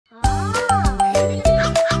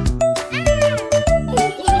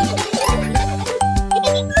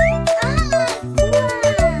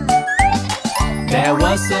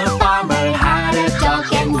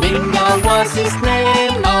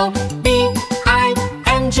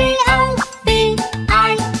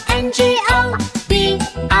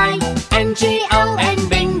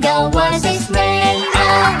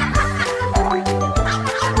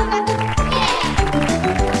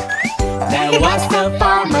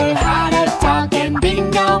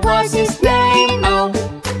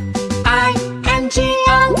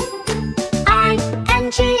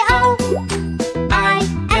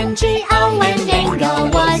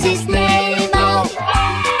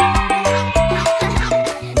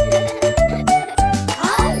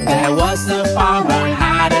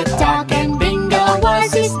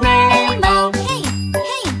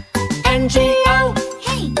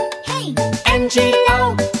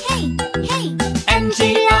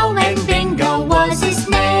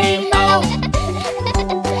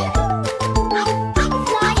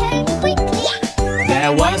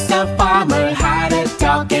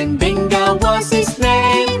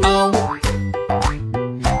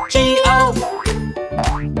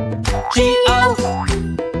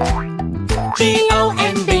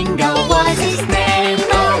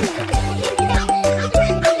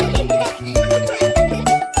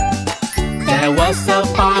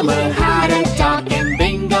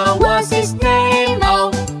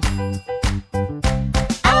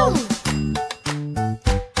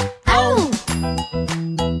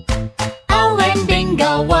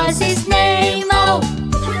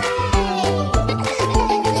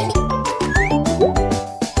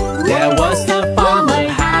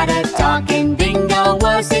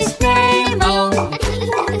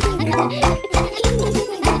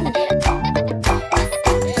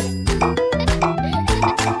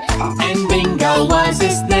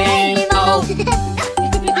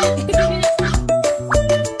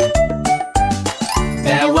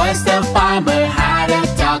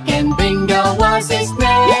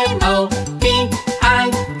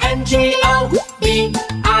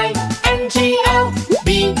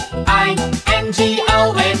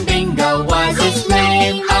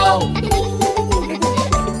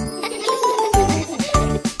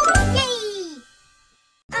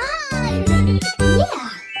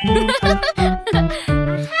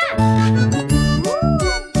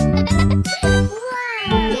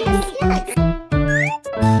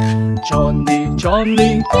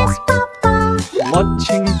Johnny. Yes, Papa.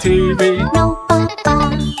 Watching TV. No,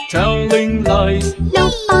 Papa. Telling lies.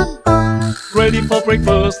 No, Papa. Ready for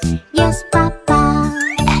breakfast. Yes, Papa.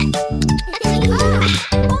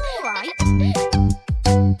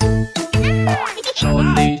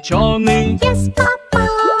 Johnny, Johnny. Yes, Papa.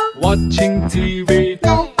 Watching TV.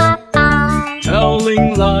 No, Papa.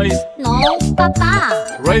 Telling lies. No,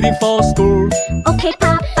 Papa. Ready for school. Okay,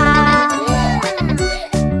 Papa.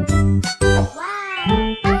 Wow.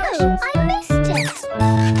 Oh, I missed it.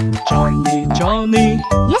 Johnny, Johnny.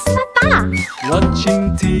 Yes, Papa.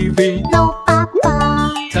 Watching TV. No,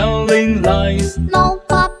 Papa. Telling lies. No,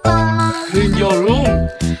 Papa. Clean your room.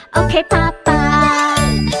 Okay, Papa.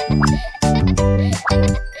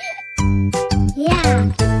 Yeah.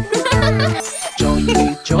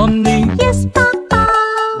 Johnny, Johnny. Yes, Papa.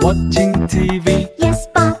 Watching TV. Yes,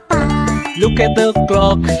 Papa. Look at the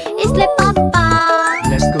clock. It's late, Papa.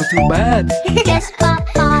 Let's go to bed. Yes,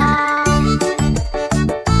 Papa.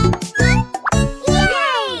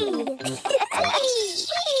 Yay!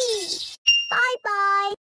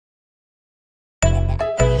 Bye-bye.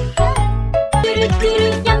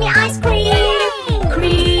 Yummy ice cream.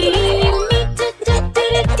 Creamy,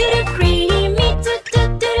 creamy,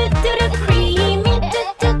 creamy,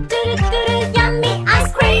 yummy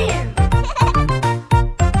ice cream.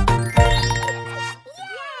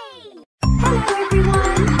 Hello,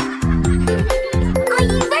 everyone. Are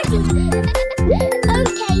you ready?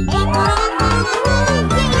 Okay.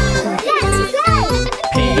 Let's play.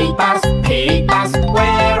 Pig bus,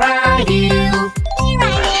 where are you? Here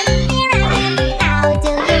I am. How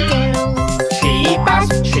do you do? Tree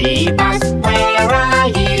bus, where are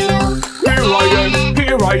you?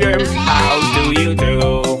 Here I am. How do you do?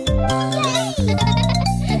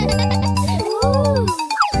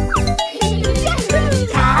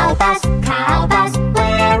 Cow bus,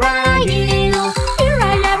 where are you? Here I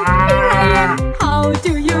am. How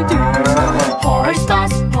do you do? Horse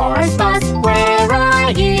bus, where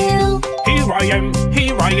are you? Here I am.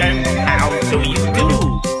 How do you do?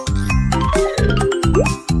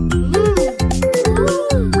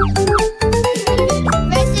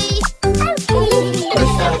 Ready?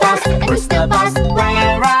 Okay. Rooster bus,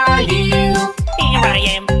 where are you? Here I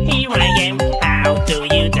am, how do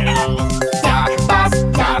you do? Duck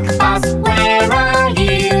bus, where are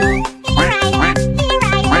you? Here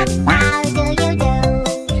I am. How do you do?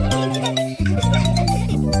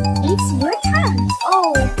 It's your turn.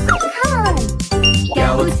 Oh, come on.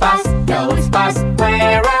 Goat bus,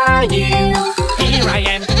 where are you? Here I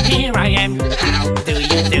am, how do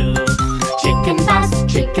you do? Chicken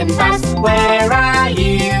bus, where are you?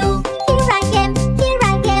 Here I am.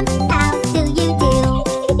 How do you do?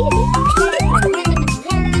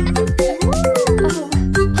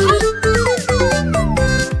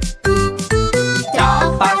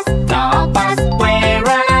 Dog bus, where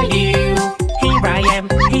are you?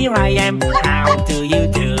 Here I am, how do you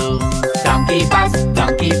do? Donkey bus,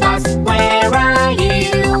 where are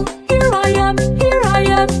you? Here I am.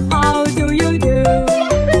 How do you do?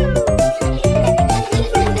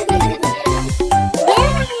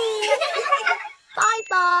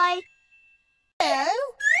 Bye-bye.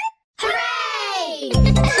 Hooray!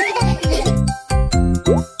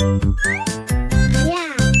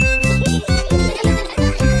 Yeah.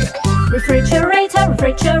 Refrigerator,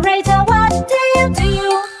 what do you do?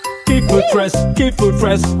 Keep food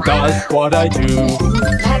fresh, that's what I do.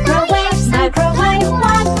 Microwave,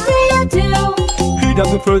 what do you do? Heat up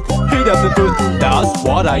the food, that's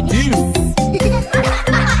what I do.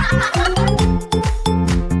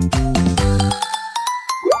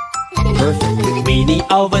 Mini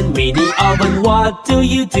oven, what do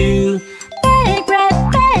you do? Bake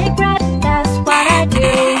bread, that's what I do.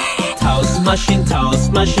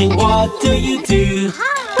 Toast machine, what do you do?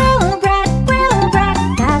 Grill bread,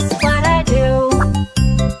 that's what I do.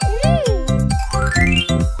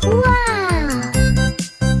 Wow!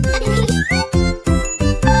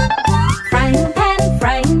 Frying pan,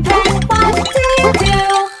 what do you do?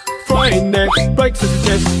 Frying eggs, break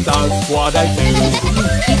sausages, that's what I do.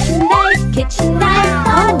 Kitchen knife,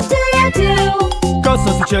 what do you do? Cut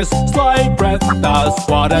sausages, slice bread, that's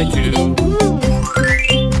what I do.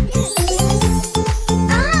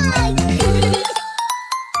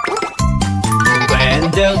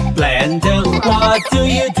 Blender, what do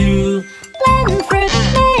you do? Blend fruit,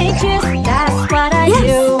 make juice, that's what I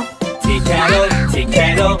do. Tea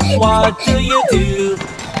kettle, what do you do?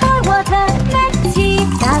 Pour water, make tea,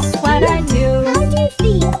 that's what I do. How do you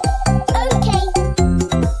feel? Okay.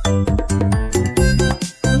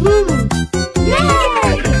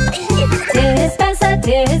 Yay!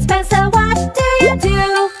 Dispenser, what do you do?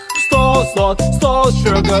 Store for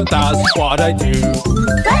sugar, that's what I do.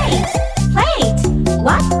 Wait,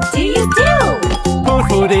 what do you do? Put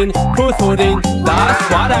food in, that's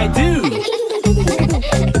what I do.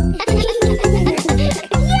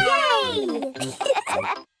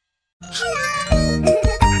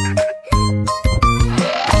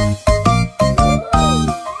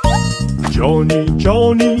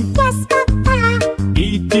 Johnny, Yes, Papa.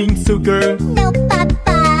 eating sugar, No,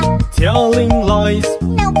 Papa. telling lies.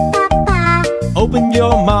 No, Papa. Open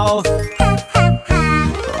your mouth. Ha, ha, ha.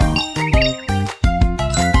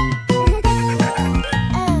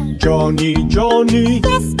 Johnny,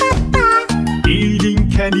 Yes, Papa. eating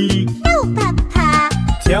candy, No, Papa.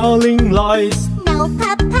 telling lies. No,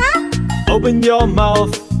 Papa. Open your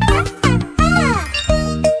mouth. Ha, ha, ha.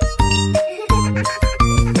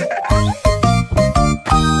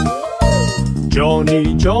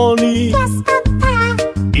 Johnny, Yes, Papa.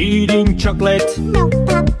 eating chocolate, No,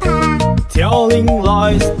 Papa. telling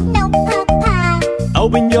lies. No, Papa.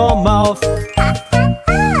 Open your mouth. Ha, ha,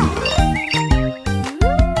 ha.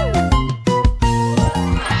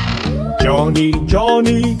 Johnny,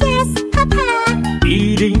 Yes, Papa.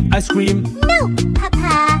 eating ice cream, No,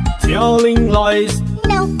 Papa. telling lies.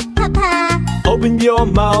 No, Papa. Open your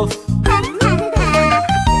mouth. Ha, ha, ha.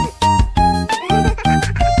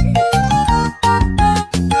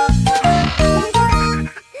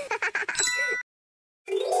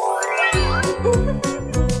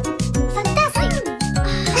 Fantastic!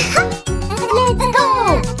 Let's go!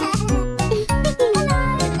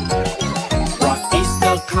 What is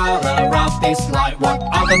the color of this light? What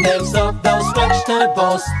are the names of those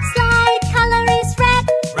vegetables? Slide color is red.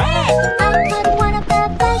 Red. I cut one of the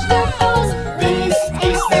vegetables. This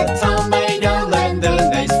is the tomato and the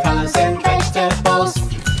next colors and vegetables.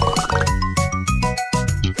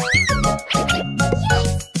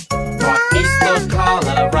 What is the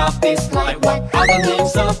color of this light? What are the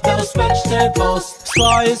names of those vegetables?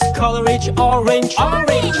 Slice, color each orange.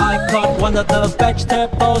 Orange. I cut one of the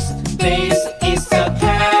vegetables. This is the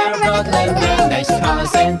carrot and the next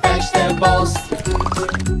colors and vegetables.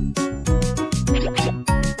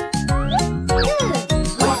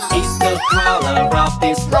 What is the color of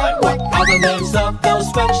this light? What are the names of those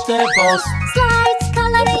vegetables? Slide's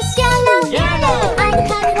color is yellow. Yellow. I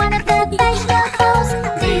cut one of the vegetables.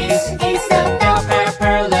 This is the bell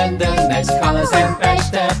pepper and the next colors and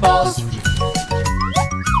vegetables.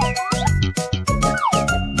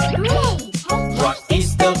 What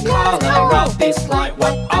is the color of this light?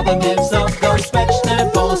 What are the names of those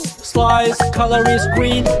vegetables? Slice, color is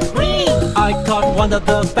green. Green. I cut one of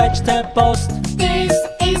the vegetables. This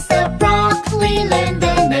is the broccoli and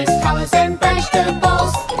the next colors and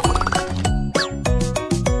vegetables.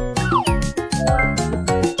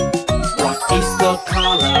 What is the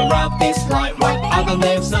color of this light? What are the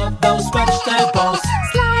names of those vegetables?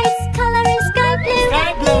 Slide's color is sky blue.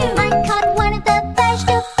 Sky blue. I cut one of the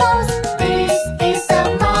vegetables. This is a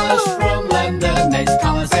mushroom and the next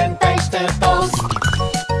colors and vegetables.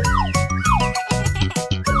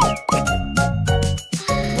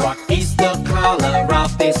 What is the color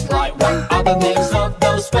of this light? What are the names of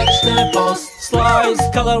those vegetables? Slice,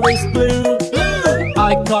 color is blue. Blue.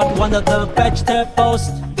 I cut one of the vegetables.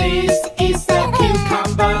 This is a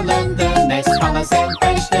cucumber and the next colors and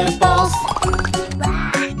vegetables.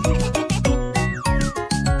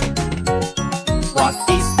 What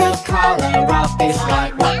is the color of this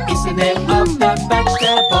light? What is the name of the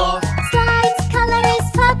vegetable? Slide's color is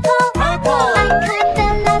purple. Purple. I cut the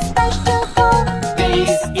last vegetable.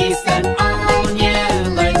 This is an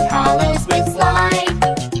onion and colors with light.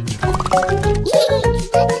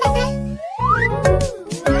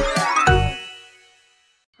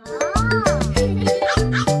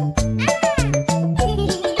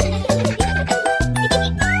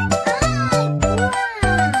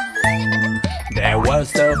 There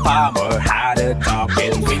was a farmer had a dog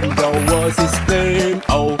and Bingo was his name.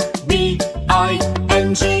 Oh,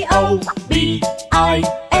 B-I-N-G-O,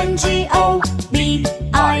 B-I-N-G-O,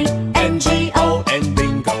 B-I-N-G-O, and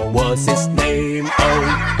Bingo was his name.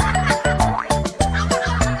 Oh.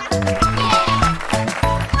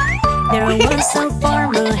 There was a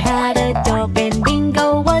farmer had a dog and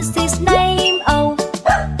Bingo was his name. Oh,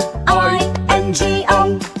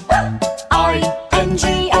 I-N-G-O,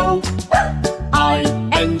 I-N-G-O,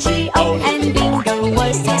 I-N-G-O, and Bingo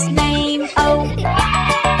was his name. Oh.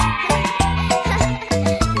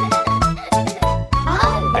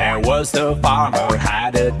 There was a farmer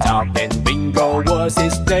had a dog and Bingo was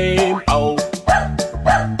his name. Oh,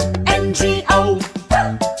 N-G-O,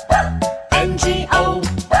 N-G-O,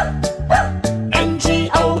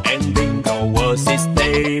 N-G-O, and Bingo was his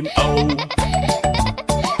name. Oh.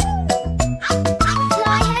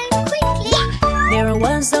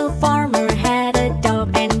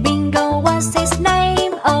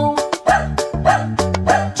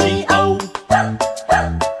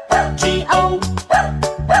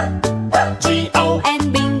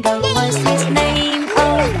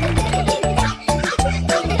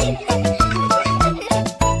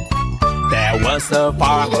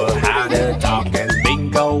 farmer had a dog, and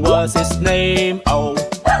Bingo was his name. Oh,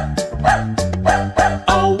 oh,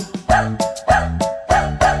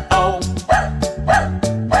 oh,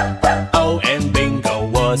 oh, and Bingo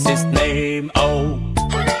was his name. Oh.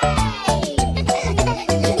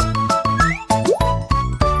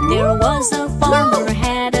 There was a farmer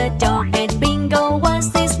had a dog, and Bingo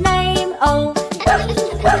was his name. Oh.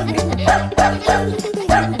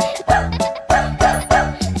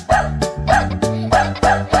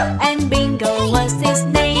 And Bingo was his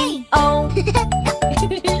name. Oh.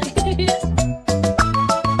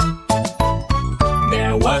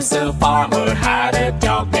 There was a farmer had a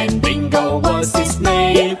dog, and Bingo was his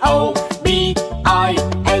name. Oh,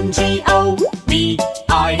 B-I-N-G-O,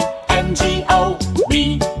 B-I-N-G-O,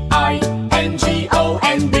 B-I-N-G-O,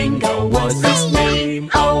 and Bingo was his name.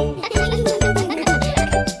 Oh.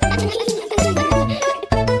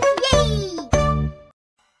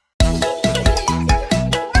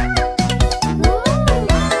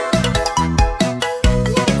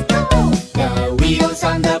 The wheels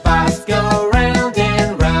on the bus go round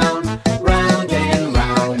and round, round and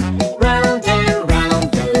round, round and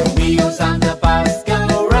round. The wheels on the bus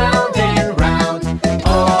go round and round,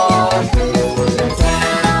 all through the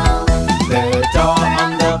town. The door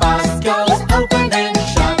on the bus goes open and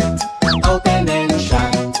shut, open and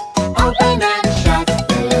shut, open and shut.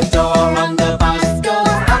 The door on the bus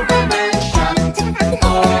goes open and shut,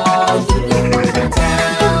 all through the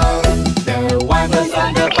town. The wipers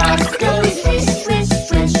on the bus go swish, swish,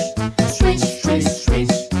 swish, swish, swish,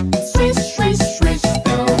 swish, swish, swish, swish.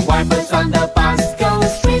 The wipers on the bus go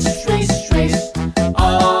swish, swish, swish,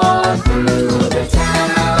 all through the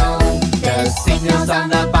town. The signals on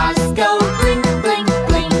the bus go blink, blink,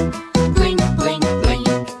 blink, blink, blink, blink,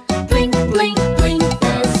 blink, blink, blink.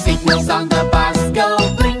 The signals on the bus go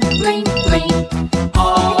blink, blink, blink,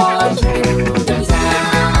 all through the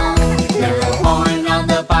town. The horn on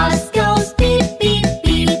the bus goes beep, beep,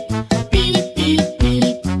 beep, beep, beep, beep,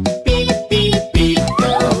 beep, beep, beep.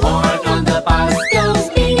 The horn on the bus goes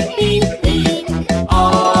beep, beep, beep,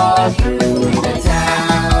 all through the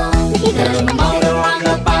town. The motor on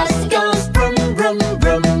the bus goes brum, brum, brum,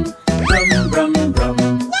 brum, brum, brum, brum,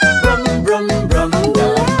 brum, brum. The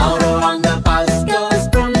motor on the bus goes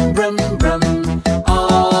brum, brum, brum,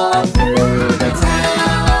 all through the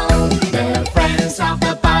town. The friends of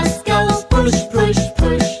the bus goes push, push,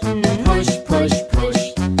 push, push, push, push,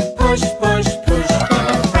 push, push, push. The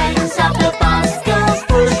friends of the bus goes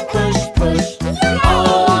push, push, push,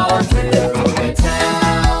 all through the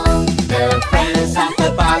town. The friends of the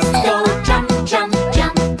bus go jump,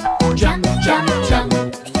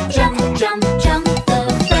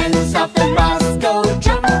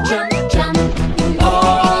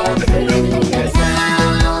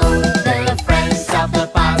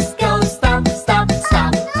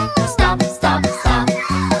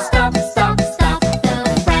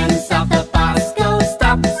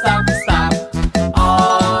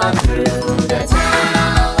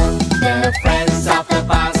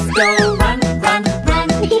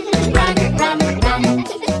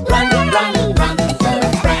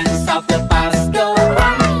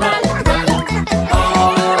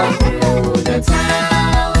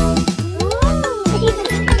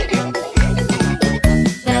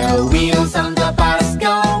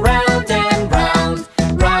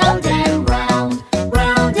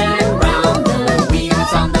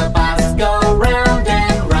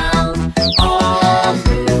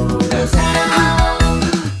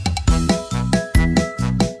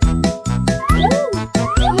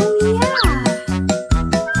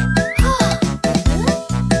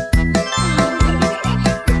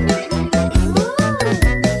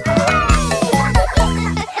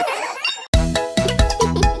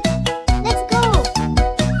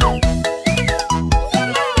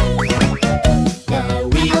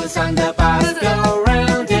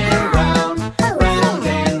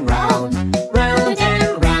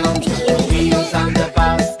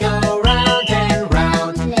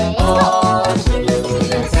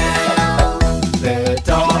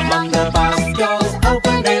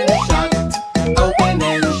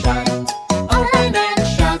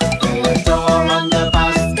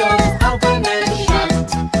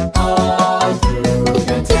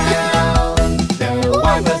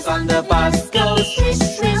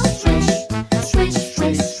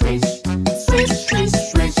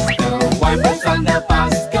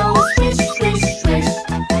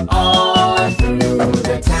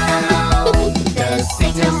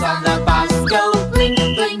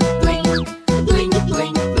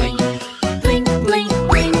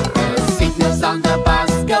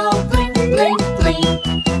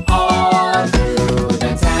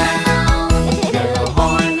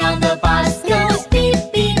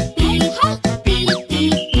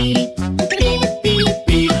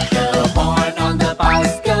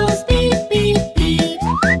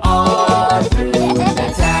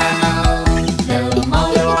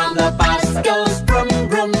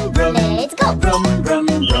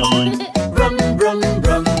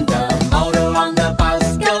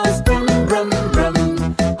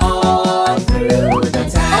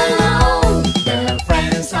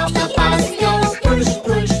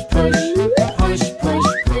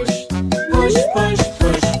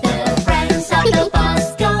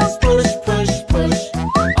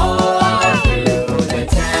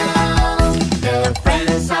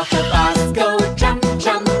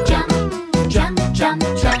 jump,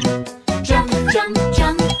 jump, jump, jump,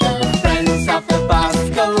 jump. The friends of the bus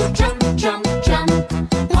go jump, jump, jump,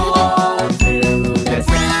 all through the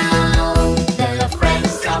town. The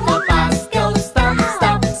friends of the bus go stop,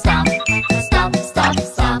 stop, stop, stop, stop,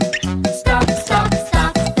 stop, stop, stop,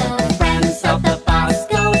 stop. The friends of the bus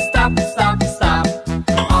go stop, stop, stop,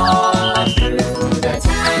 all through the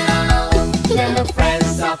town. The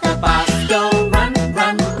friends of the bus go run,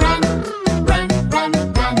 run, run, run, run,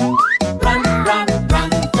 run, run, run, run.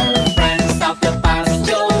 The friends of the bus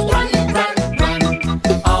go run, run, run,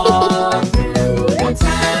 all through the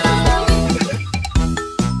town.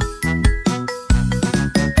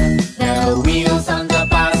 The wheels on the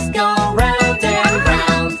bus go round and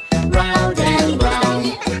round, round and round,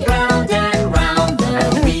 round and round.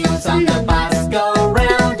 The wheels on the bus go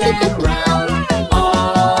round and round,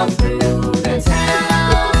 all through the town.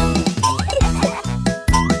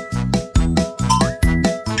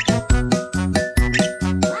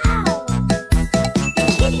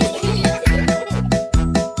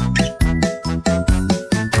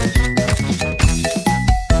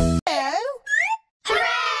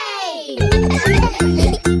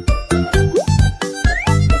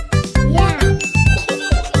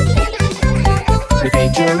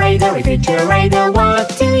 Refrigerator, refrigerator, what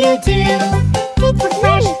do you do? Keep food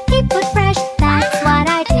fresh, that's what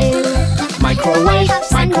I do. Microwave,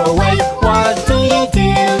 microwave, what do you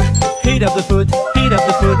do? Heat up the food,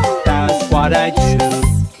 that's what I do.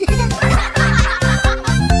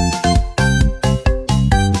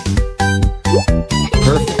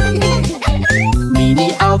 Mini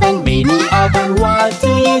oven, what do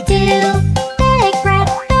you do? Bake bread,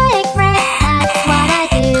 that's what I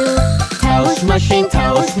do.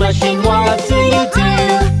 Toast machine, what do you do?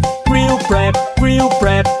 Grill bread,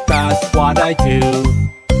 that's what I do.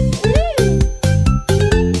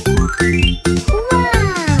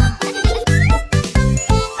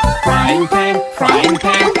 Frying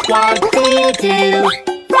pan, what do you do?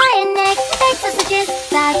 Frying egg sausages,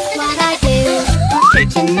 that's what I do.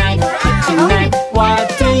 Kitchen knife, what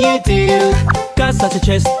do you do? Got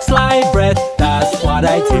sausages, sliced bread, that's what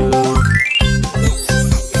I do.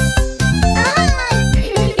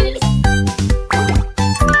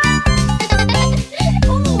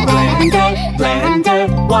 Blender,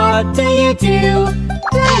 what do you do?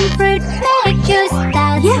 Blend fruit, make juice,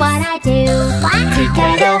 that's what I do.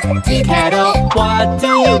 Tea kettle, what do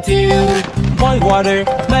you do? Boil water,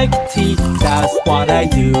 make tea, that's what I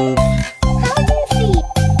do.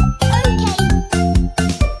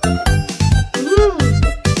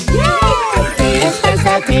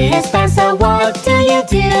 Dispenser, what do you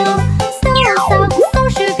do? Store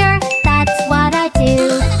sugar, that's what I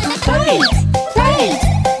do. Plate,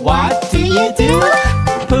 what do you do?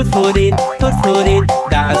 Put food in,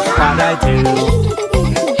 that's what I do.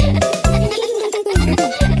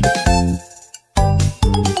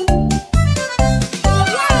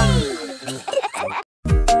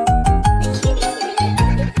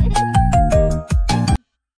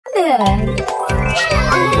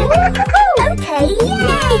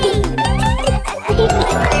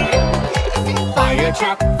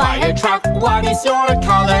 Fire truck, what is your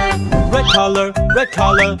color? Red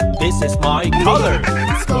color, this is my color.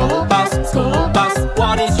 School bus,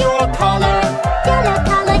 what is your color? Yellow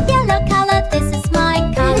color, this is my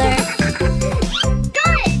color.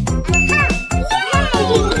 Got it!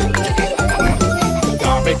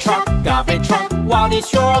 Garbage truck, what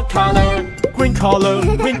is your color? Green color,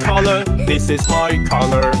 this is my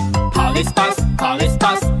color. Police bus,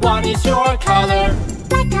 what is your color?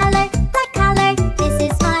 Black color, this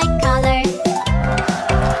is my color.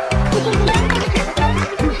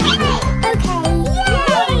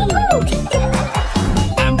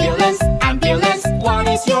 Ambulance, what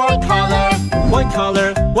is your color?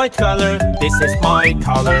 White color, this is my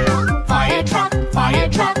color. Fire truck,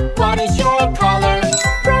 what is your color?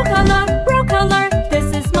 Brown color,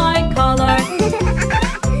 this is my color.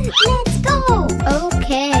 Let's go!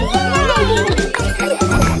 Okay.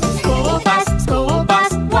 School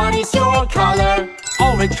bus, what is your color?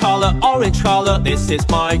 Orange color, this is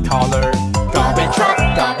my color. Garbage truck,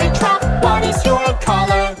 what is your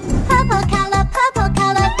color? Purple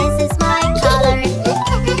color, this is my color.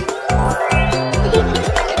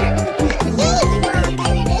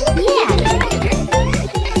 Yeah.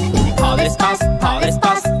 Police bus,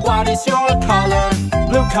 what is your color?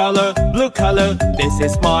 Blue color, this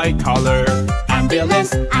is my color.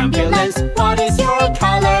 Ambulance, what is your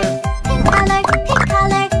color? Pink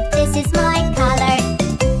color, this is my color.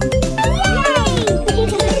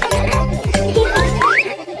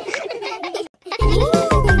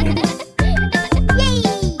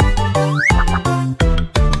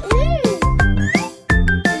 Yay!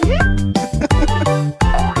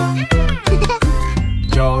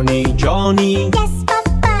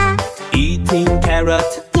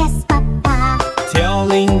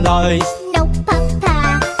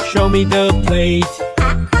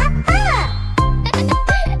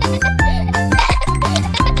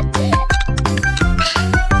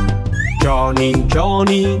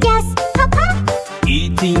 Johnny. Yes, Papa.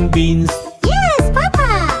 Eating beans. Yes, Papa.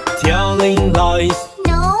 Telling lies.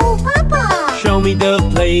 No, Papa. Show me the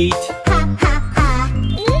plate. Ha ha ha.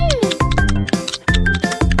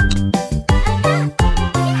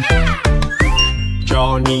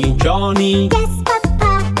 Johnny, Johnny. Yes,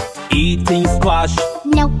 Papa. Eating squash.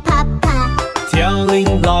 No, Papa.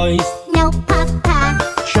 Telling lies. No, Papa.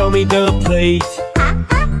 Show me the plate. Ha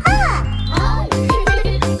ha ha.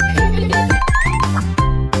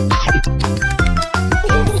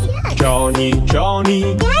 Johnny,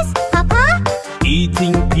 Johnny. Yes, Papa.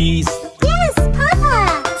 Eating peas. Yes,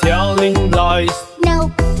 Papa. Telling lies. No,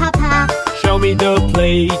 Papa. Show me the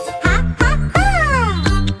plate. Ha ha ha.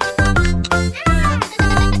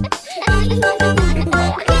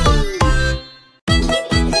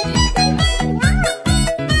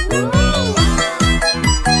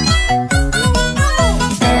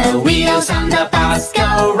 The wheels on the bus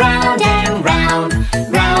go round and round,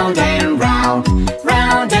 round and round,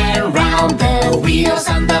 round and round. The wheels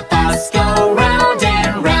on the bus go round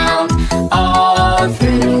and round, all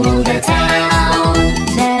through the town.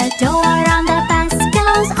 The door on the bus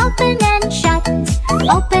goes open and shut,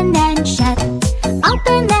 open and shut,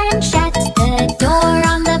 open and shut. The door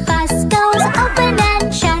on the bus goes open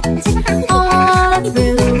and shut, all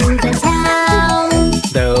through the town.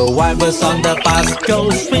 The wipers on the bus go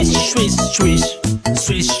swish, swish, swish.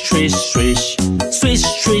 Swish, swish, swish. Swish,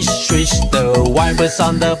 swish, swish. The wipers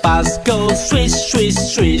on the bus go swish, swish,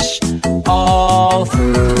 swish. All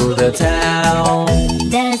through the town.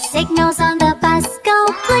 The signals on the bus go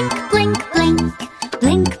blink, blink, blink,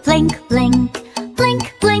 blink, blink, blink,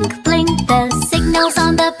 blink, blink, blink. The signals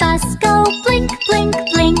on the bus go blink, blink,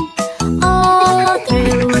 blink, all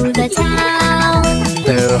through the town.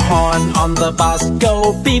 The horn on the bus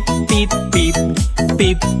go beep, beep, beep.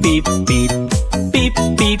 Beep, beep, beep. Beep,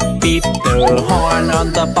 beep, beep. The horn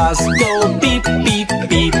on the bus go beep, beep,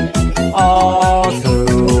 beep. All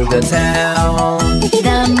through the town.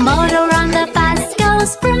 The motor on the bus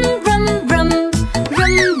goes vroom, vroom, vroom,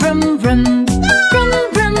 vroom, vroom, vroom, vroom,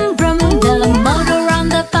 vroom, vroom. The motor on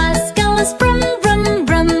the bus goes vroom, vroom,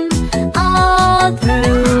 vroom, all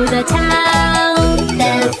through the town.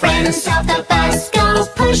 The friends of the bus go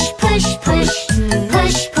push, push, push,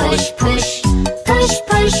 push, push, push, push,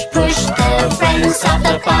 push, push. The friends of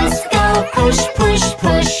the bus go push, push,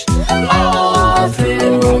 push, all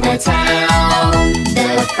through the town. The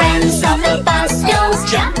friends of the bus goes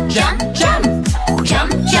jump, jump, jump,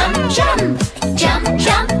 jump, jump, jump, jump,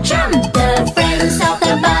 jump, jump. The friends of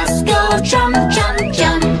the bus go jump, jump,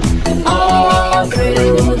 jump, all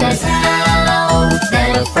through the town.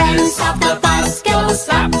 The friends of the bus go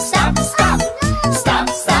stop, stop, stop, stop,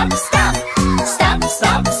 stop, stop, stop,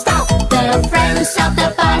 stop, stop. The friends of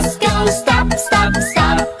the bus go stop, stop,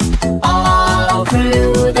 stop, all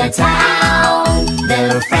through the town.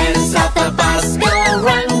 The friends of the bus go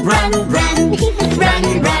run, run, run, run,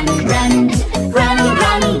 run, run, run,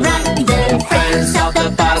 run, run. The friends of the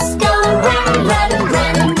bus go run, run,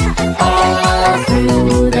 run, all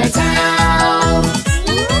through the town.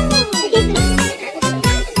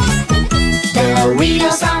 The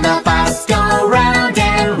wheels on the bus go round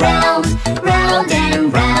and round, round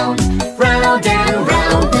and round, round and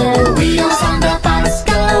round. The wheels on the bus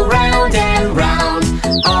go round and round,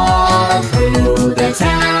 all through the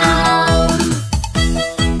town.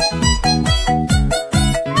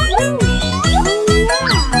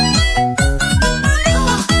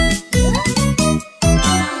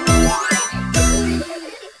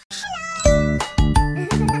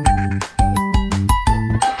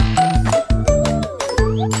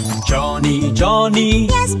 Johnny, Johnny.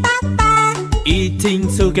 Yes, Papa. Eating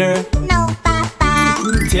sugar. No, Papa.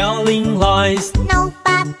 Telling lies. No,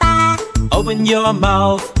 Papa. Open your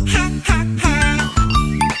mouth. Ha ha ha.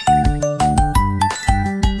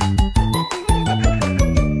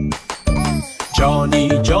 Johnny,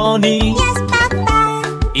 Johnny. Yes,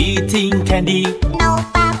 Papa. Eating candy. No,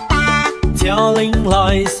 Papa. Telling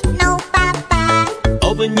lies. No, Papa.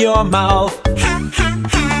 Open your mouth. Ha ha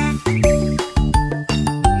ha.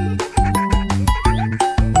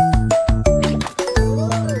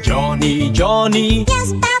 Johnny, Johnny.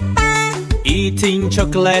 Yes, Papa. Eating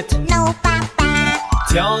chocolate. No, Papa.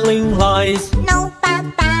 Telling lies. No,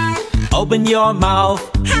 Papa. Open your mouth.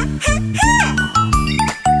 Ha ha ha.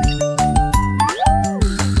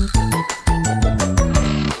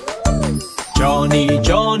 Johnny,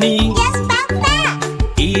 Johnny. Yes, Papa.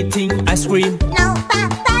 Eating ice cream. No,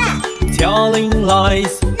 Papa. Telling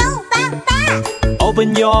lies. No, Papa.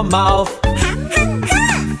 Open your mouth. Ha ha ha.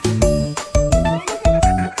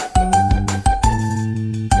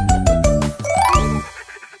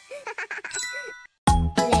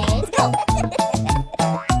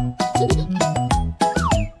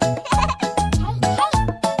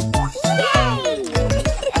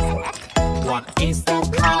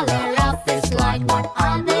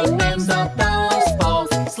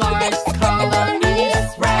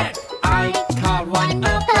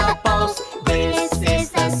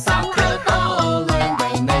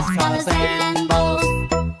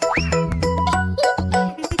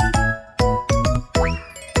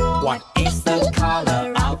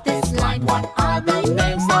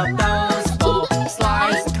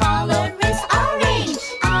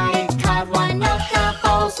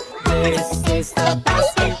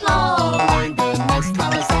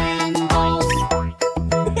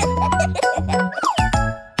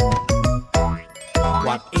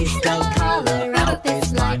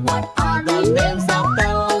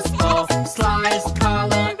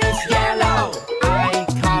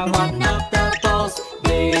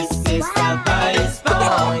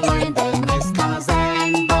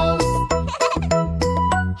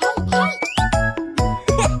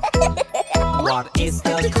 What is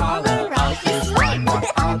the color of this slime? What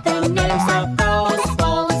are the names of those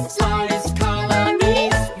balls? Slime's color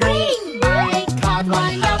is green. I caught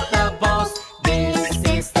one of the balls. This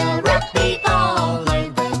is the rugby ball.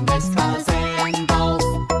 Learn the names, colors, and balls.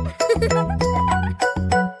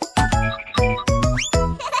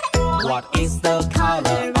 What is the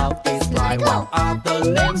color of this slime? What are the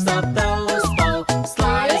names of those balls?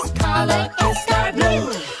 Slime's color is sky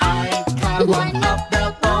blue. I caught one of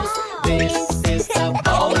the balls. This is the ball.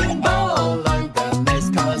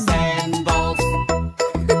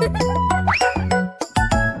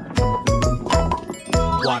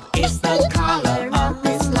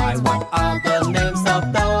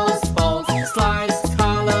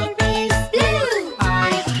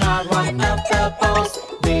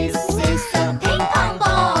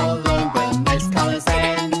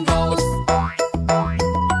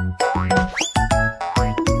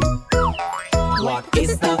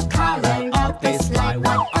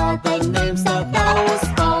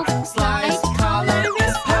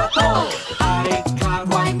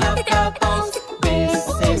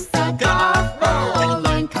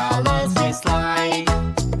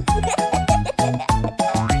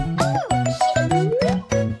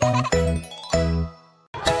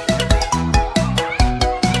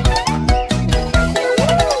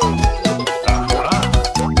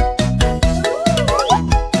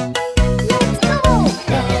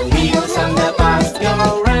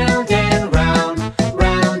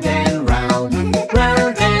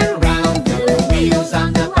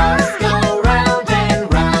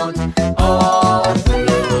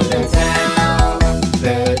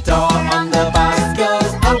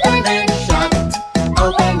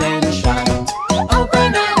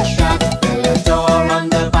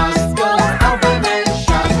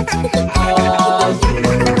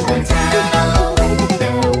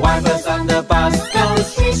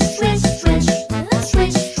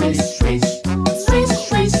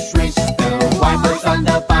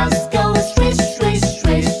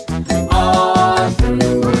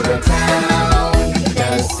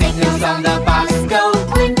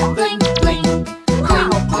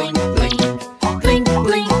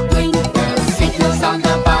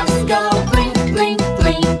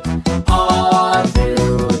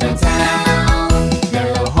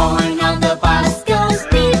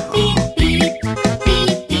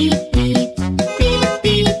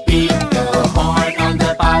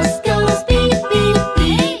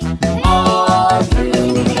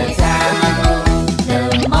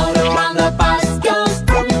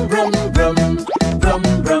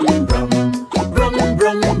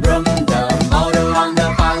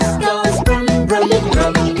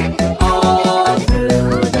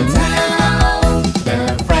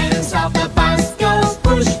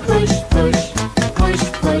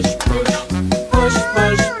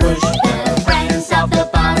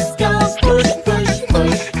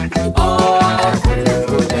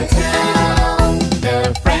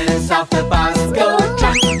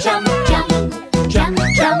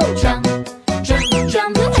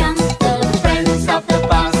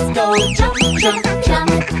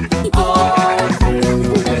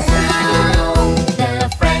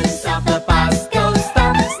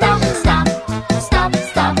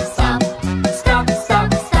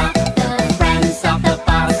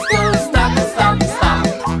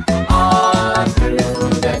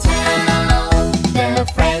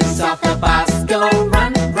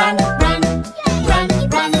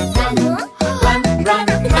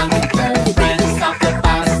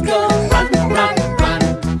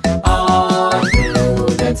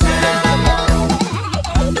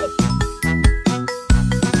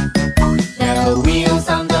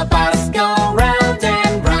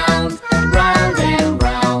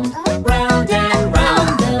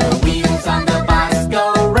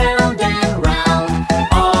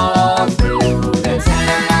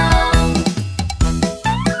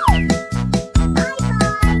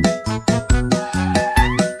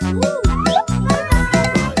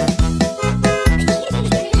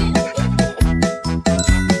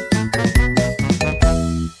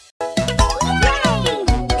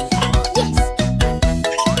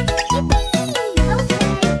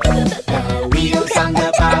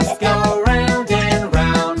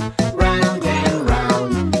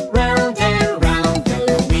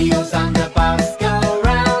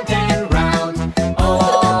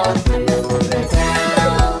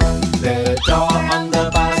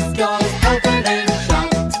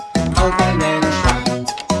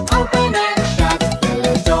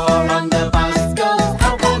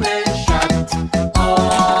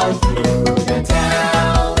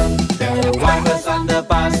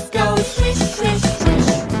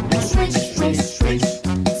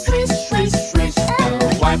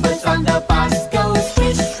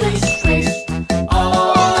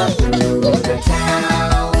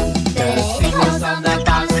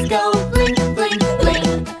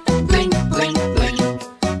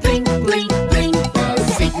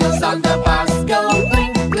 on the bus go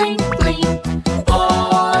bling, bling, bling,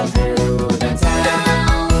 all through the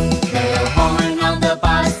town. The horn on the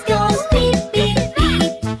bus goes beep, beep, beep,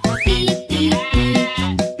 beep, beep, beep,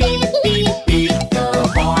 beep, beep, beep.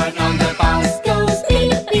 The horn on the bus goes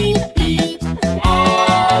beep, beep, beep,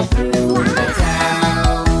 all through the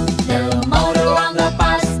town. The motor on the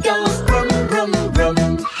bus goes brum, brum, brum,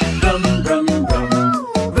 brum, brum, brum,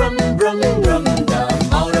 brum, brum, brum. The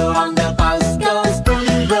motor on the bus goes brum,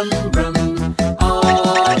 brum, brum,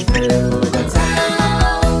 all through the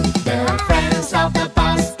town. The friends of the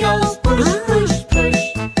bus goes push, push, push,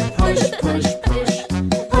 push, push, push,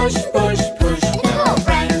 push, push, push. The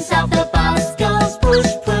friends of the bus goes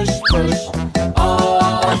push, push, push,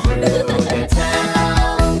 all through the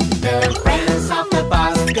town. The friends of the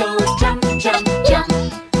bus goes jump, jump, jump,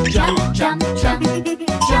 jump, jump, jump,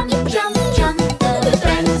 jump, jump, jump. The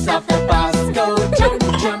friends of the bus go jump,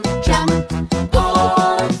 jump, jump,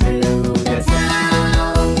 all through the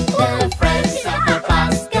town. The friends of the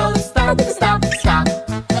bus go stop, stop, stop,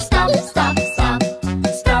 stop, stop, stop,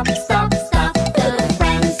 stop, stop, stop. The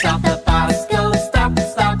friends of the bus go stop,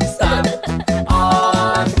 stop, stop,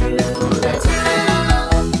 all through the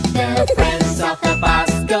town. The friends of the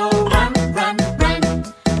bus go run, run, run,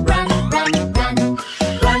 run, run, run,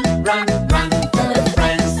 run, run, run. The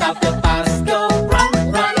friends of the bus go run,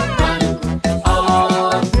 run, run,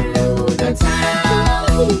 all through the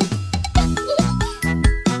town.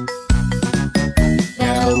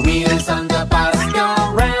 The wheels on the bus go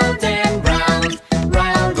round and round,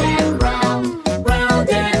 round and round, round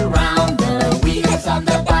and round. The wheels on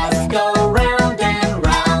the bus go round and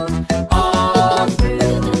round, all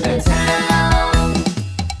through the town.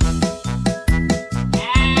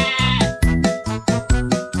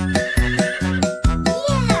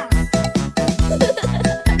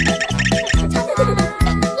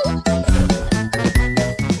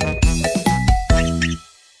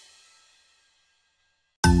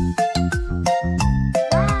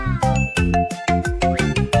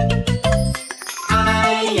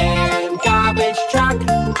 I am garbage truck.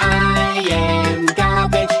 I am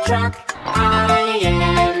garbage truck. I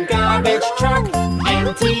am garbage truck.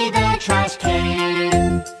 Empty the trash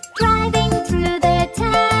can. Driving through the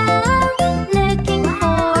town, looking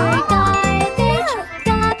for garbage.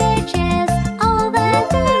 Garbage is over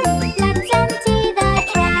there. Let's empty the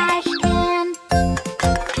trash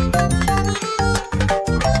can.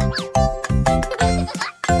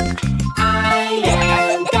 I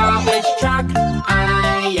am garbage truck.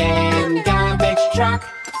 I am garbage truck.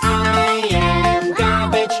 I am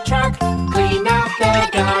garbage truck. Clean up the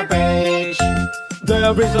garbage.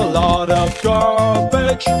 There is a lot of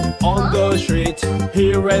garbage on the street,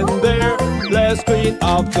 here and there. Let's clean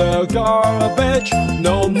up the garbage.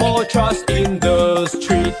 No more trash in the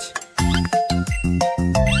street.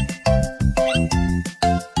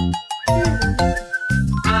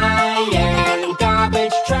 I am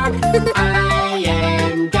garbage truck. I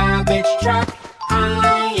am garbage truck.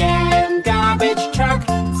 I am garbage truck.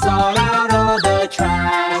 Sort out all the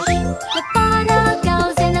trash. The bottle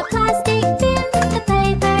goes in the plastic bin. The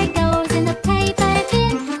paper goes in the paper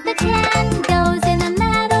bin. The can goes in the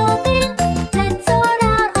metal bin. Let's sort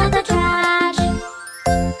out all the trash.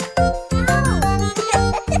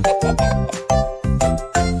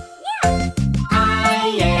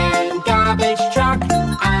 I am garbage truck.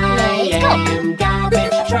 I am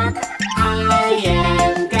garbage truck. I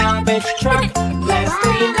am garbage truck. Let's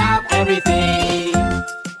clean up everything.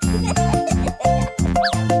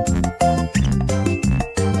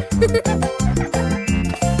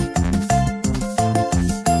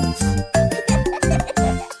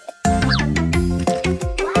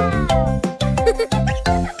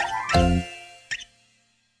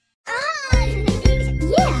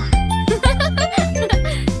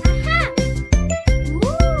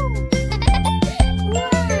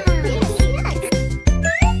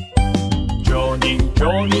 Johnny,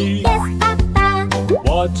 Johnny, Yes, Papa.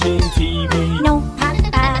 watching TV, No,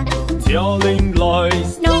 Papa. telling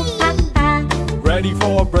lies, No, Papa. ready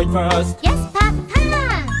for breakfast. Yes, Papa.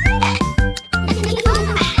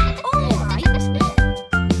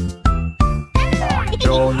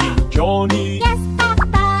 Johnny, Johnny, Yes,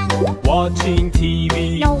 Papa. watching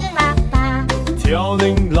TV, No, Papa.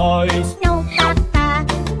 telling lies, No, Papa.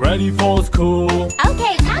 ready for school.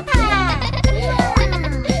 Okay, Papa.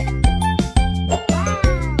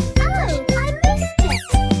 I missed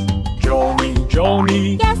it. Johnny,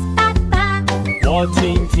 Johnny, Yes, Papa.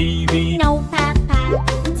 watching TV, No, Papa.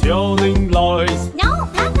 telling lies, No,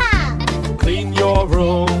 Papa. clean your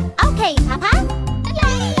room. Okay, Papa.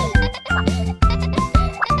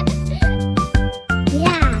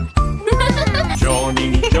 Yeah. Johnny,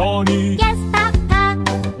 Johnny,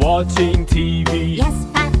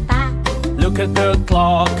 at the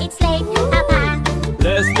clock. It's late, Papa.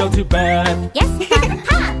 Let's go to bed. Yes, Papa.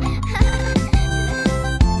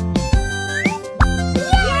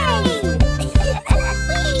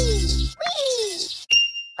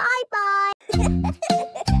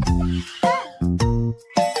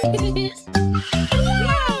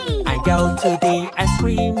 I go to the ice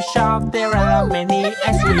cream shop. There are many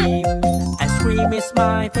ice cream. Ice cream is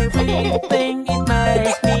my favorite thing. It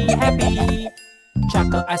makes me happy.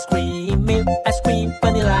 Chocolate ice cream, milk ice cream,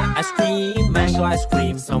 vanilla ice cream, mango ice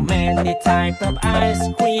cream. So many types of ice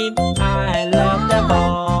cream. I love them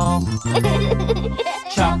all.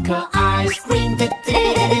 Chocolate ice cream, milk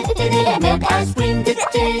ice cream,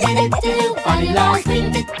 vanilla ice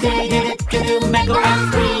cream, mango ice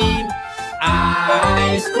cream.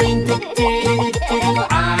 Ice cream,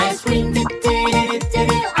 ice cream,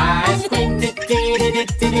 ice cream,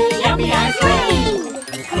 yummy ice cream.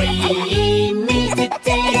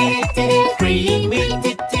 Creamy,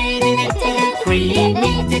 creamy,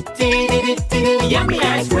 creamy, yummy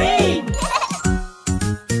ice cream.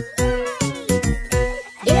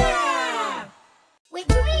 Yeah! We're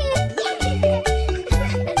green.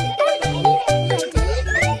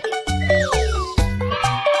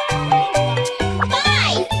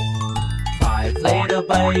 5 little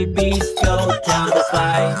babies go down the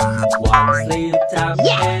slide. One slipped up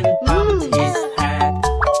and bumped his head.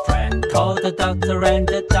 Friend called the doctor and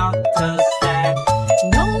the doctor said,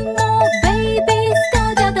 No more babies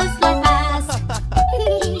go down the slide fast.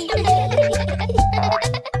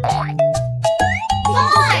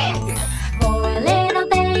 4 little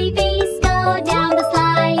babies go down the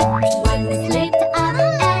slide. One slipped up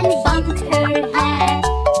and bumped her head.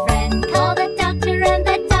 Friend called the doctor and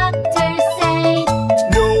the doctor said,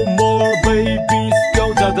 No more babies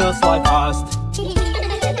go down the slide fast.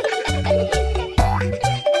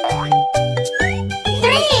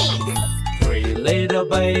 3 little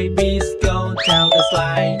babies go down the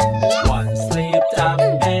slide. One slipped up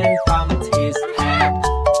and bumped his head.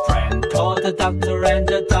 Friend called the doctor and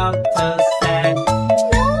the doctor said,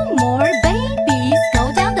 No more babies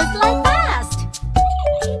go down the slide fast.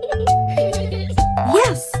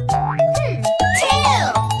 Yes.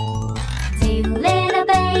 2 little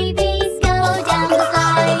babies go down the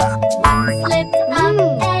slide. One slipped up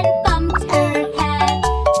and bumped her head.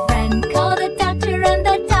 Friend called the doctor and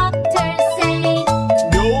the doctor said,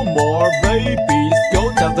 No more babies go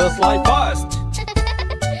down the slide fast.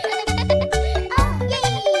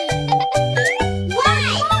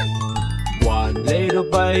 One little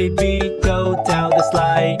baby go down the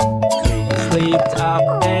slide. He slipped up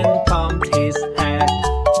and bumped his head.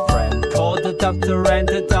 Friend called the doctor and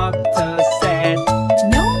the doctor said,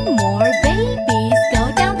 No more babies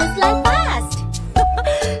go down the slide fast.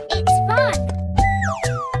 It's fun.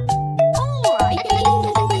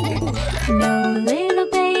 No little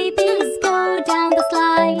babies go down the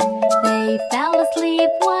slide. They fell asleep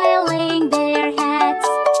while laying their heads.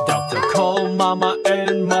 Doctor called mama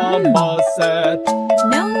and mama said,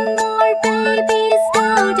 No more babies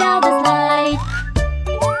go down the slide.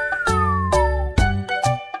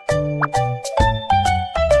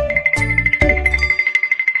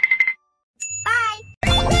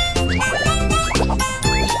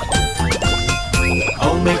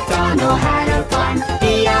 Old MacDonald had a farm,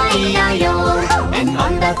 E-I-E-I-O. And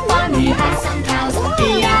on that farm he had some cows,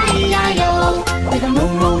 E-I-E-I-O. With a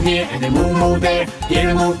moo-moo here and a moo-moo there, here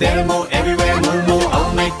a moo, there a moo, everywhere moo-moo.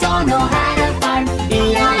 Old MacDonald had a farm,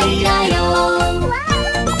 E-I-E-I-O.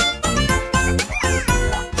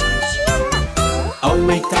 Old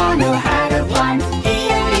MacDonald had a farm,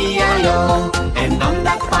 E-I-E-I-O. And on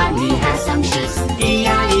that farm he had some sheep,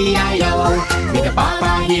 E-I-E-I-O. With a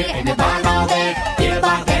ba-ba here and a ba-ba there, here a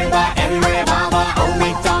ba, there a ba, everywhere ba-ba. Old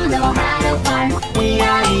MacDonald had a farm,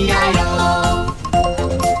 E-I-E-I-O.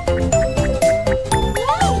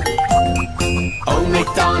 Old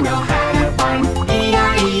MacDonald had a farm,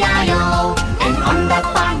 E-I-E-I-O. And on that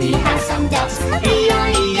farm he had some ducks,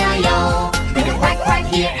 E-I-E-I-O. With a quack quack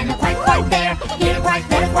here and a quack quack there, here a quack,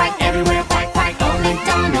 there a quack, everywhere quack quack. Old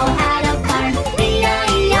MacDonald had a farm,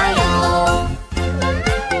 E-I-E-I-O.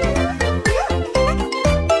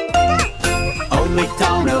 Old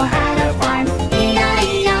MacDonald had a farm,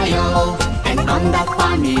 E-I-E-I-O. And on that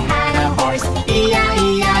farm he had a horse,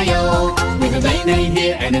 E-I-E-I-O. With a neigh-neigh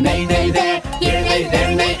here and a neigh-neigh there, here a neigh, there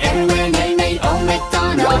a neigh, everywhere neigh-neigh. Old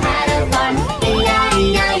MacDonald had a farm,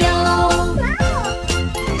 E-I-E-I-O.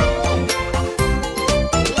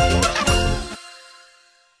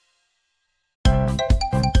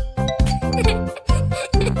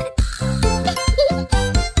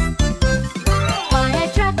 What a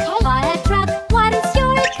truck, what is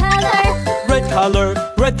your color? Red color,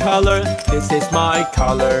 red red color, this is my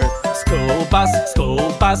color. School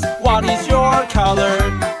bus, what is your color?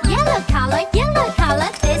 Yellow color,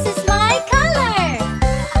 this is my color.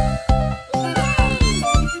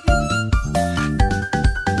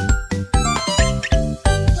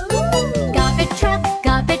 Garbage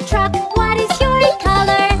truck, what is your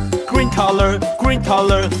color? Green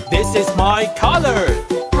color, this is my color.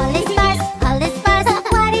 Police bus, what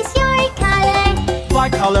is your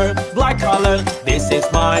color? Black color, this is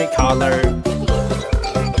my color.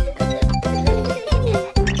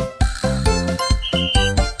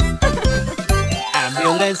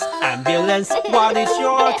 Ambulance, what is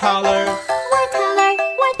your color? White color,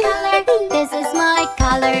 this is my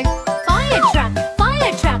color. Fire truck,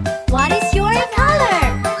 what is your color?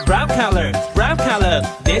 Brown color,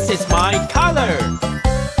 this is my color.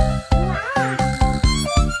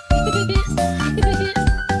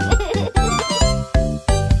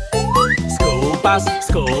 School bus,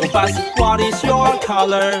 what is your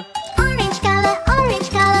color? Orange color,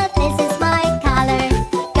 this is my color.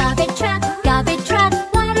 Garbage truck,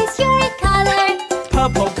 what is your color?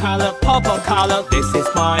 Purple color, this is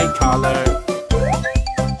my color.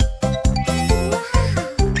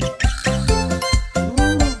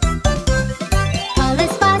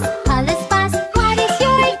 Police bus, what is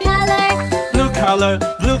your color?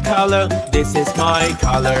 Blue color, this is my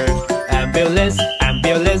color.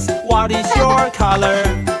 Ambulance, what is your color?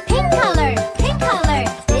 Pink color,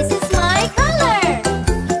 this is my color.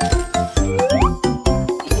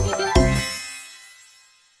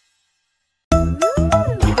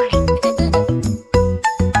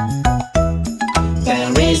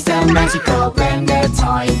 There is a magical blender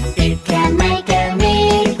toy. It can make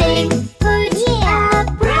anything. Put a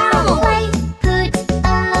brown plate, put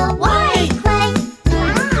a white plate,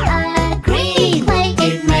 put a green plate.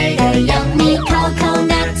 It made a yummy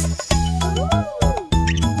coconut.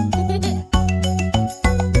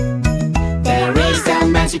 There is a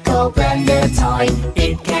magical blender toy.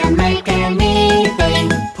 It can make anything.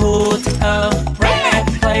 Put a red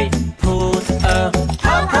plate, put a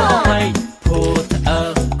purple plate, put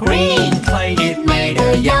a green plate. It made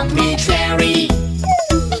a yummy cherry.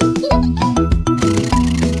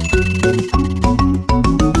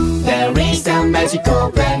 There is a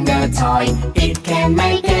magical blender toy. It can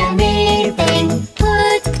make anything.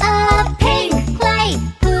 Put a pink plate,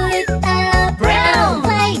 put a brown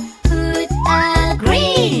plate, put a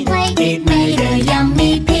green plate. It made a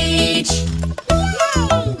yummy peach.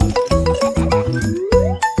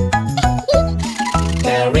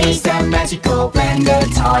 There is a magical blender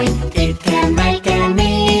toy. It can make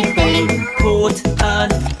anything. Put an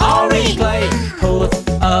orange plate, put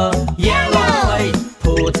a yellow plate,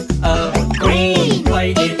 put a green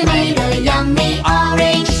plate. It made a yummy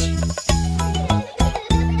orange.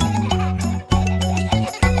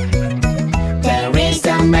 There is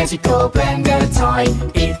a magical blender toy.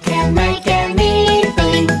 It can make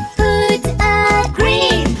anything. Put a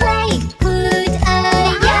green plate, put a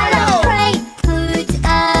yellow plate, put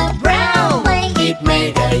a brown plate. It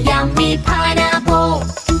made a yummy pineapple.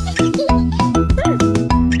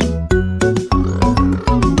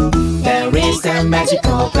 There is a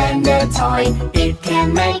magical blender toy. It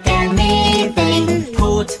can make anything.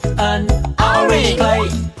 Put an orange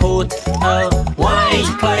plate, put a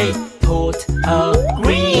white plate, put a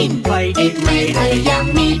green plate. It made a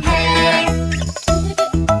yummy pear.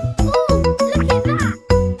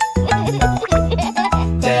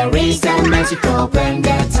 There is a magical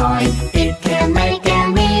blender toy. It can make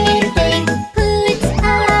anything. Put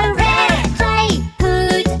a red plate,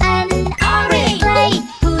 put an orange plate,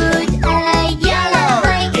 put a yellow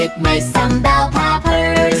plate. It made some bell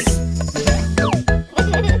peppers.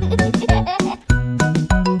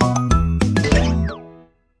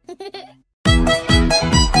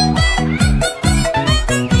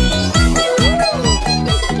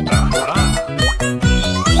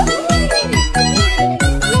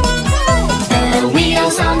 The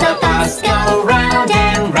wheels on the bus go round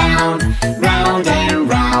and round, round and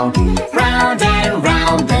round, round and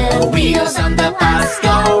round. The wheels on the bus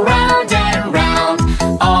go round and round,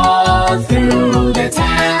 all through the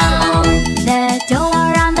town. The door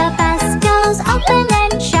on the bus goes open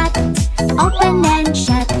and shut, open and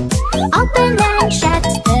shut, open and shut.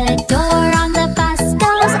 The door on the bus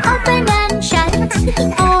goes open and shut,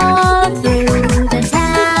 all through the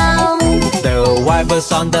town. The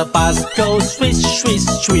wipers on the bus go swish, swish,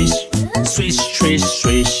 swish, swish, swish,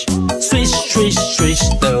 swish, swish, swish, swish.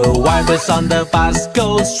 The wipers on the bus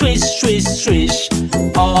go swish, swish, swish,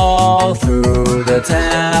 all through the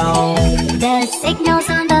town. The signals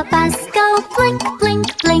on the bus go blink, blink,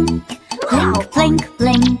 blink, blink, blink,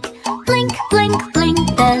 blink, blink, blink, blink.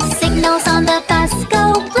 The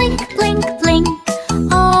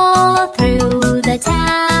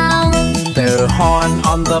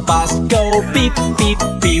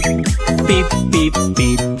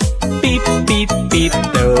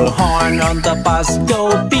the bus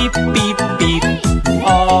go beep, beep, beep,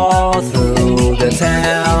 all through the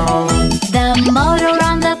town. The motor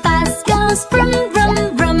on the bus goes vroom, vroom,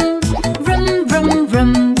 vroom, vroom, vroom,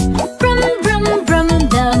 vroom, vroom, vroom, vroom.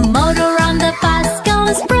 The motor on the bus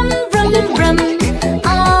goes vroom, vroom, vroom,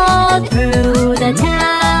 all through the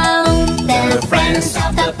town. The friends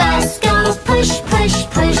of the bus goes push, push,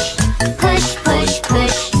 push, push, push,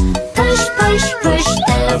 push, push, push, push.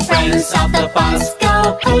 The friends of the bus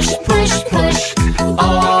go push, push, push,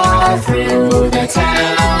 all through the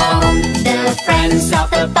town. The friends of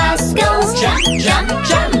the bus goes jump, jump,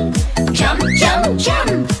 jump, jump, jump,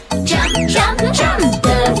 jump, jump, jump, jump.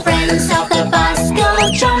 The friends of the bus go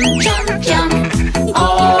jump, jump, jump,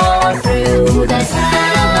 all through the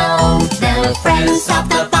town. The friends of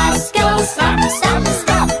the bus go stop, stop,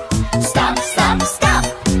 stop, stop, stop, stop,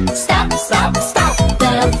 stop, stop, stop.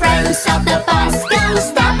 The friends of the bus go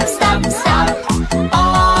stop, stop, stop,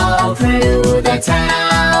 all through the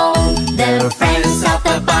town. The friends of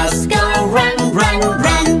the bus go run, run,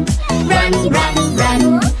 run, run, run, run,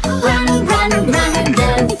 run, run, run.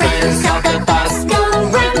 The friends of the bus go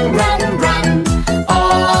run, run, run,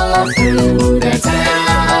 all through the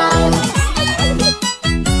town.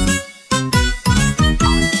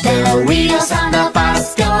 The wheels on the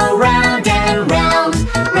bus go round and round,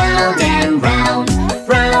 round and round,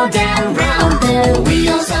 round and round. The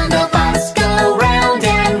wheels on the bus go round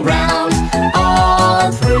and round,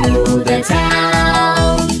 all through the town.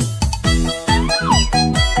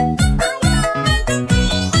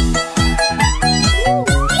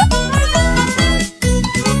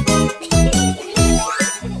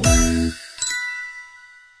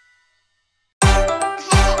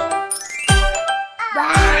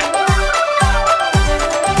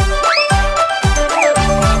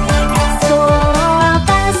 School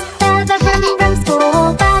bus, ba-ba vroom vroom.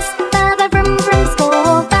 School bus, ba-ba vroom vroom.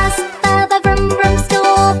 School bus, ba-ba vroom vroom.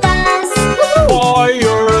 School bus.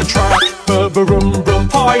 Fire truck, ba-ba-rum, rum,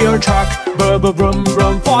 fire truck, ba-ba-rum,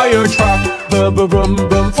 rum, fire truck, ba-ba-rum,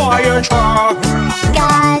 rum, fire truck.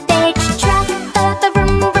 Garbage truck, ba-ba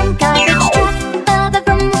vroom vroom. Garbage truck, ba-ba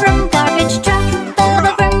vroom vroom. Garbage truck,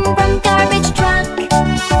 ba-ba vroom vroom. Garbage truck.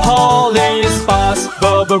 Police bus,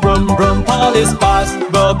 ba-ba-rum, rum, police bus,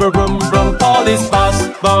 ba-ba-rum, rum, police bus,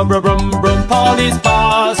 ba-ba-rum, rum, police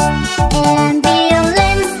bus.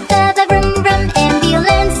 Ambulance, ba-ba vroom vroom.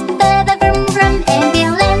 Ambulance, ba-ba vroom vroom.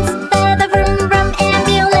 Ambulance, ba-ba vroom vroom.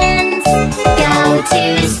 Ambulance. Go to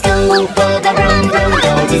school, ba-ba vroom vroom.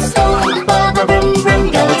 Go to school, ba-ba vroom vroom.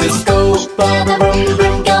 Go to school, ba-ba vroom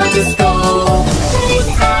vroom. Go to school. Put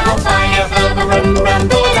out fire, ba-ba vroom vroom.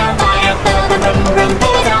 Put out fire, ba-ba vroom vroom.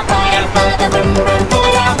 Put out fire, ba-ba vroom vroom.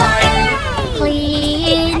 Put out fire.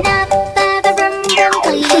 Clean up, ba-ba vroom vroom.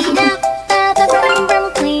 Clean up, ba-ba vroom vroom.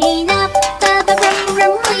 Clean up, ba-ba vroom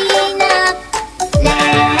vroom. Clean up.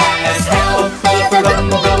 Let's help, ba-ba vroom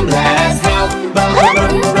vroom. Let's help, ba-ba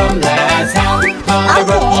vroom vroom. Let's help, ba-ba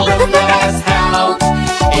vroom vroom. Let's help.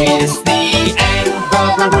 It's the end,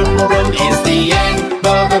 ba-ba vroom vroom. It's the end,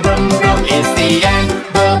 ba-ba vroom vroom. It's the end,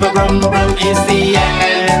 ba-ba vroom vroom. It's the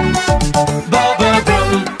end. Ba-ba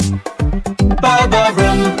vroom, ba-ba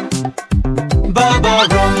vroom, ba-ba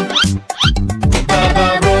vroom, ba-ba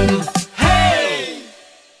vroom. Hey!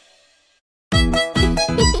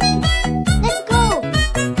 Let's go!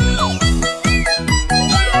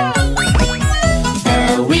 The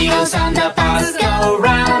wheels on the bus go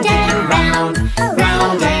round and round,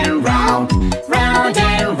 round and round, round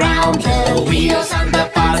and round. The wheels on the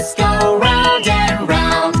bus go round and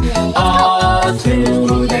round, all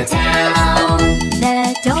through the town. The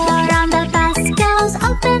door on the bus goes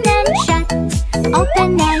open and shut,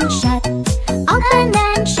 open and shut, open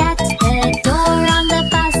and shut. The door on the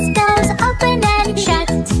bus goes open and shut,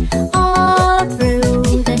 all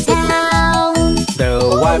through the town. The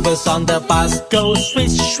wipers on the bus go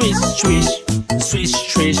swish, swish, swish, swish,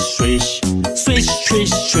 swish, swish, swish,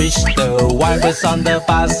 swish, swish. The wipers on the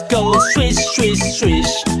bus go swish, swish,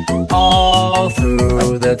 swish, all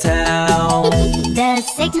through the town. The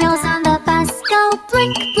signals on the bus go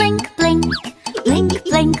blink, blink, blink, blink,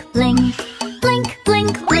 blink, blink, blink,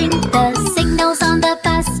 blink, blink. The signals on the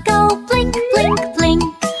bus go blink, blink, blink,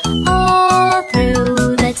 all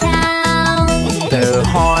through the town. The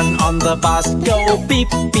horn on the bus go beep,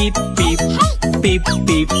 beep, beep, beep,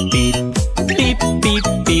 beep, beep, beep, beep,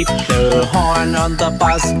 beep. The horn on the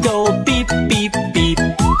bus go beep, beep, beep,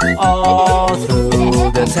 all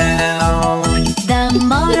through the town. The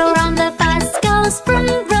motor on the bus goes vroom,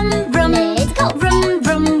 vroom, vroom. Let's go vroom,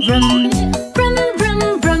 vroom, vroom, vroom,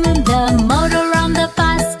 vroom, vroom. The motor on the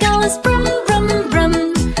bus goes vroom, vroom, vroom,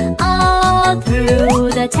 all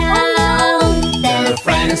through the town. The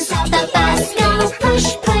friends of the the bus